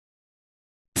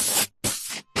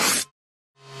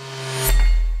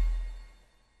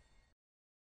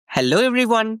Hello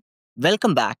everyone,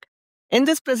 welcome back. In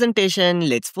this presentation,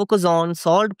 let's focus on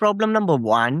solved problem number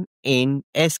 1 in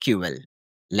SQL.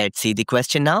 Let's see the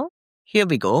question now. Here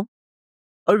we go.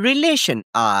 A relation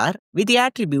R with the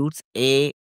attributes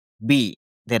A, B.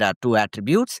 There are two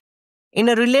attributes. In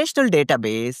a relational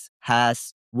database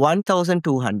has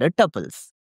 1200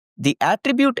 tuples. The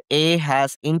attribute A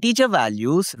has integer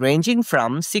values ranging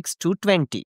from 6 to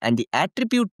 20 and the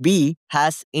attribute B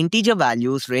has integer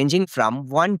values ranging from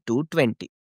 1 to 20.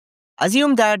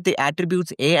 Assume that the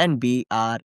attributes A and B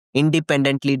are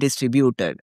independently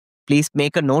distributed. Please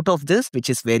make a note of this, which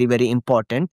is very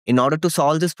important in order to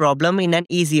solve this problem in an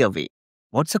easier way.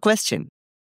 What's the question?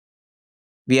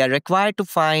 We are required to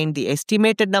find the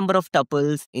estimated number of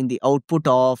tuples in the output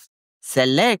of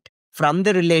select from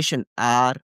the relation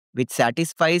R which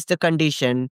satisfies the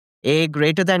condition A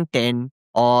greater than 10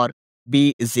 or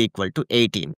B is equal to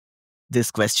 18.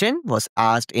 This question was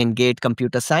asked in GATE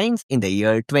Computer Science in the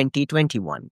year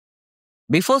 2021.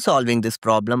 Before solving this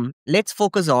problem, let's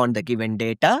focus on the given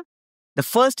data. The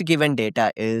first given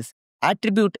data is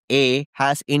attribute A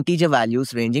has integer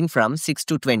values ranging from 6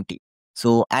 to 20.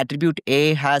 So attribute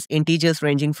A has integers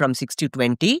ranging from 6 to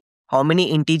 20. How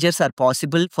many integers are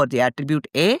possible for the attribute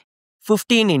A?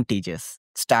 15 integers.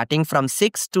 Starting from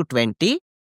 6 to 20.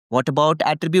 What about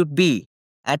attribute B?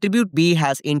 Attribute B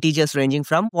has integers ranging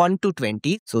from 1 to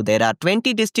 20. So there are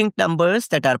 20 distinct numbers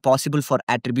that are possible for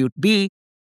attribute B,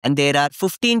 and there are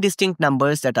 15 distinct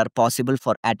numbers that are possible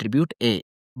for attribute A.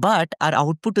 But our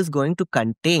output is going to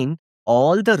contain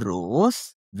all the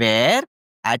rows where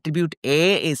attribute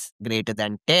A is greater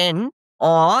than 10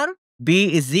 or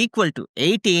B is equal to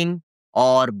 18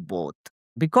 or both.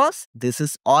 Because this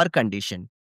is OR condition.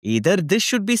 Either this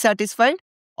should be satisfied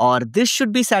or this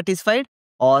should be satisfied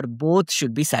or both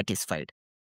should be satisfied.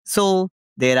 So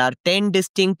there are 10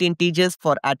 distinct integers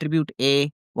for attribute A.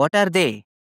 What are they?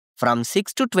 From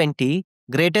 6 to 20,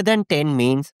 greater than 10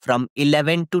 means from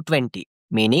 11 to 20,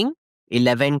 meaning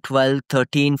 11, 12,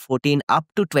 13, 14 up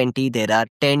to 20, there are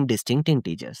 10 distinct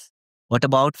integers. What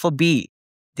about for B?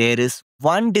 There is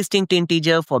one distinct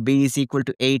integer for B is equal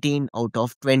to 18 out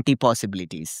of 20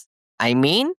 possibilities. I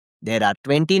mean, there are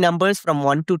 20 numbers from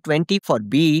 1 to 20 for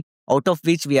B, out of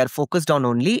which we are focused on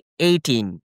only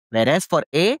 18. Whereas for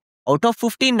A, out of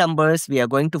 15 numbers, we are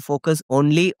going to focus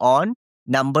only on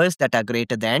numbers that are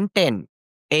greater than 10.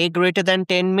 A greater than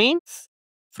 10 means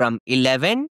from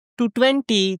 11 to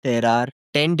 20, there are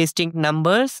 10 distinct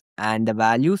numbers and the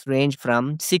values range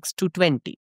from 6 to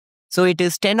 20. So it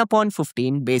is 10 upon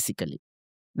 15 basically.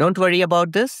 Don't worry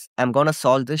about this. I'm going to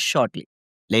solve this shortly.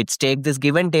 Let's take this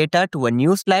given data to a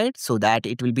new slide so that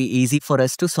it will be easy for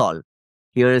us to solve.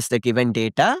 Here is the given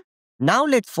data. Now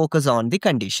let's focus on the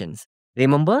conditions.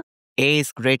 Remember, A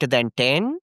is greater than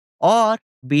 10 or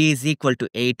B is equal to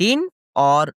 18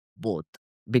 or both,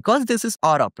 because this is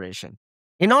OR operation.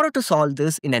 In order to solve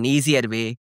this in an easier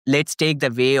way, let's take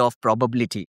the way of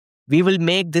probability. We will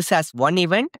make this as one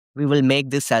event, we will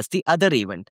make this as the other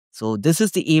event. So this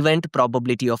is the event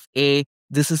probability of A,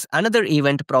 this is another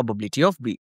event probability of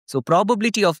B. So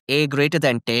probability of A greater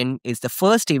than 10 is the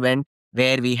first event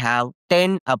where we have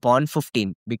 10 upon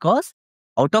 15 because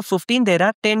out of 15, there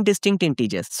are 10 distinct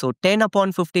integers. So 10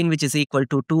 upon 15, which is equal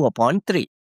to 2 upon 3.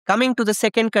 Coming to the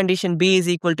second condition, B is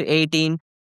equal to 18.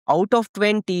 Out of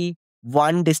 20,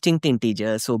 one distinct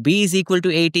integer. So B is equal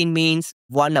to 18 means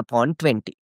 1 upon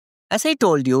 20. As I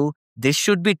told you, this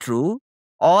should be true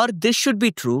or this should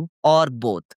be true or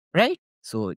both, right?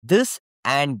 So this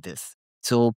and this.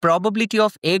 So probability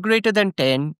of A greater than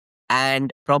 10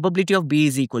 and probability of B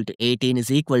is equal to 18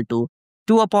 is equal to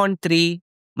 2 upon 3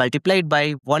 multiplied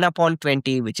by 1 upon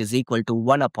 20, which is equal to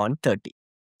 1 upon 30.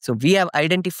 So we have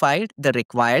identified the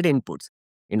required inputs.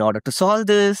 In order to solve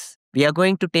this, we are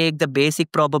going to take the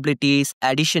basic probabilities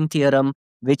addition theorem,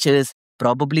 which is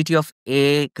probability of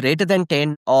A greater than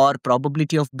 10 or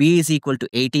probability of B is equal to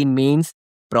 18 means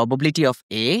probability of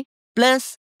A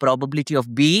plus probability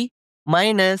of B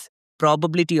minus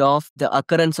probability of the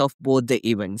occurrence of both the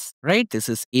events, right? This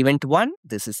is event 1,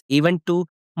 this is event 2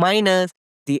 minus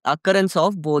the occurrence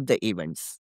of both the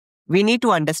events. We need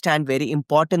to understand very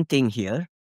important thing here.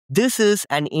 This is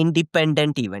an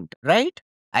independent event, right?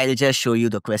 I'll just show you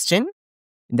the question.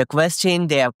 In the question,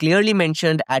 they have clearly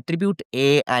mentioned attribute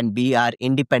A and B are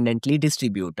independently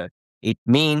distributed. It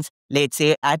means, let's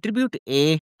say attribute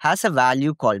A has a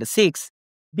value called 6.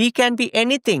 B can be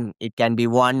anything. It can be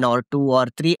 1 or 2 or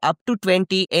 3 up to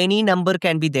 20. Any number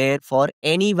can be there for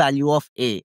any value of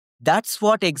A. That's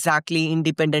what exactly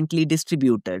independently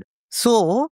distributed.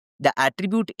 So, the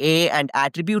attribute A and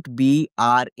attribute B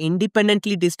are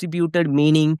independently distributed,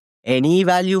 meaning Any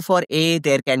value for A,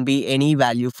 there can be any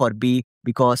value for B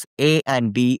because A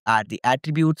and B are the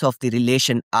attributes of the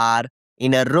relation R.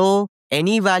 In a row,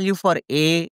 any value for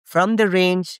A from the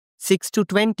range 6 to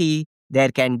 20, there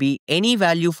can be any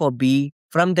value for B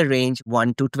from the range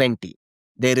 1 to 20.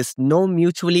 There is no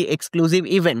mutually exclusive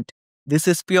event. This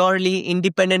is purely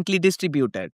independently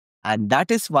distributed. And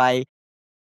that is why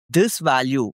this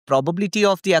value, probability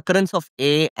of the occurrence of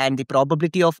A and the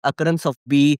probability of occurrence of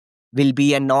B, will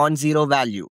be a non-zero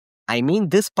value. I mean,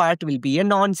 this part will be a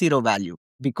non-zero value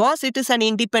because it is an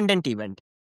independent event.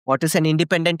 What is an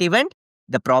independent event?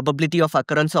 The probability of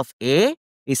occurrence of A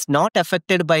is not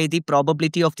affected by the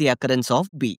probability of the occurrence of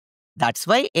B. That's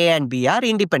why A and B are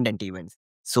independent events.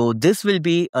 So this will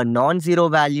be a non-zero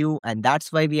value, and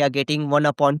that's why we are getting 1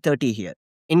 upon 30 here.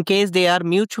 In case they are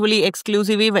mutually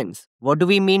exclusive events. What do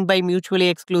we mean by mutually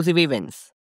exclusive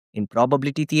events? In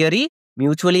probability theory,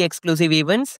 mutually exclusive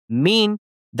events mean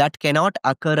that cannot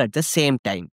occur at the same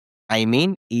time. I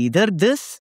mean either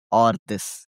this or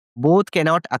this. Both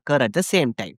cannot occur at the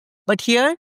same time. But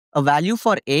here, a value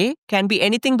for A can be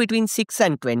anything between 6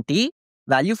 and 20.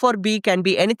 Value for B can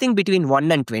be anything between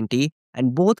 1 and 20.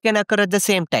 And both can occur at the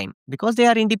same time because they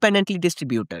are independently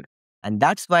distributed. And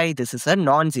that's why this is a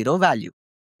non-zero value.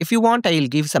 If you want, I'll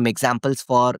give some examples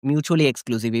for mutually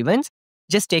exclusive events.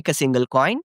 Just take a single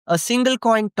coin. A single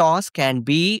coin toss can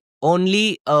be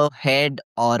only a head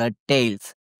or a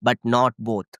tails, but not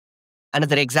both.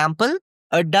 Another example,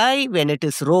 a die when it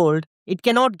is rolled, it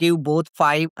cannot give both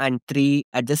 5 and 3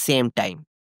 at the same time.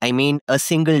 I mean, a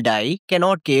single die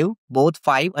cannot give both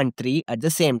 5 and 3 at the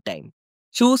same time.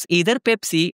 Choose either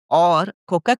Pepsi or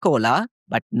Coca-Cola,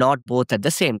 but not both at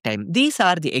the same time. These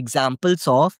are the examples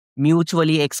of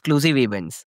mutually exclusive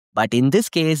events. But in this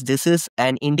case, this is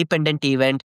an independent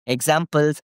event.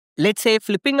 Examples, let's say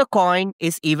flipping a coin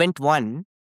is event 1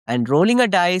 and rolling a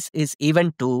dice is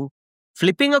event 2.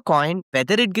 Flipping a coin,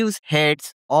 whether it gives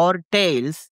heads or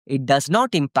tails, it does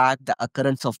not impact the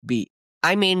occurrence of B.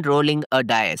 I mean rolling a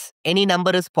dice. Any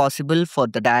number is possible for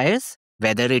the dice,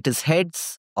 whether it is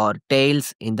heads or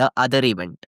tails in the other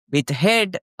event. With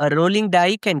head, a rolling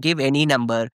die can give any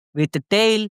number. With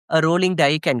tail, a rolling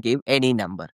die can give any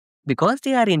number because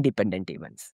they are independent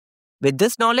events. With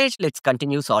this knowledge, let's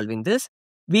continue solving this.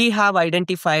 We have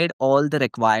identified all the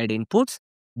required inputs.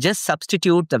 Just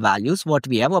substitute the values what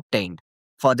we have obtained.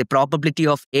 For the probability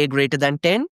of A greater than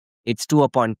 10, it's 2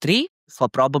 upon 3. For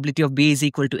probability of B is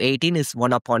equal to 18 is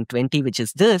 1 upon 20, which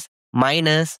is this,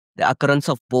 minus the occurrence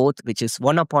of both, which is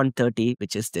 1 upon 30,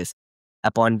 which is this.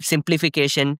 Upon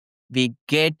simplification, we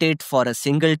get it for a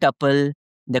single tuple.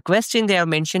 The question they have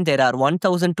mentioned there are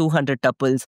 1200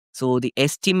 tuples. So the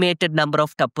estimated number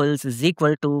of tuples is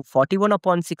equal to 41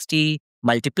 upon 60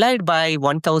 multiplied by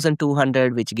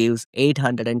 1200, which gives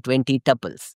 820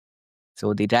 tuples.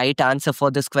 So the right answer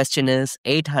for this question is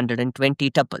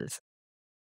 820 tuples.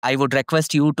 I would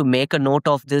request you to make a note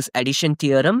of this addition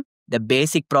theorem, the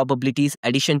basic probabilities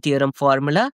addition theorem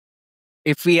formula.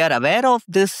 If we are aware of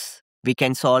this, we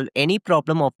can solve any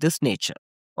problem of this nature.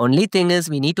 Only thing is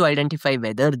we need to identify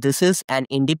whether this is an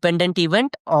independent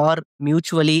event or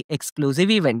mutually exclusive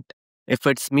event. If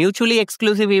it's mutually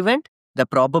exclusive event, the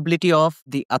probability of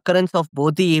the occurrence of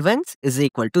both the events is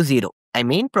equal to 0. I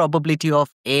mean probability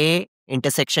of A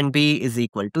intersection B is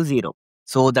equal to 0.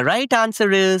 So the right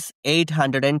answer is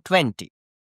 820.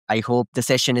 I hope the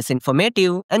session is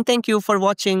informative and thank you for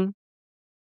watching.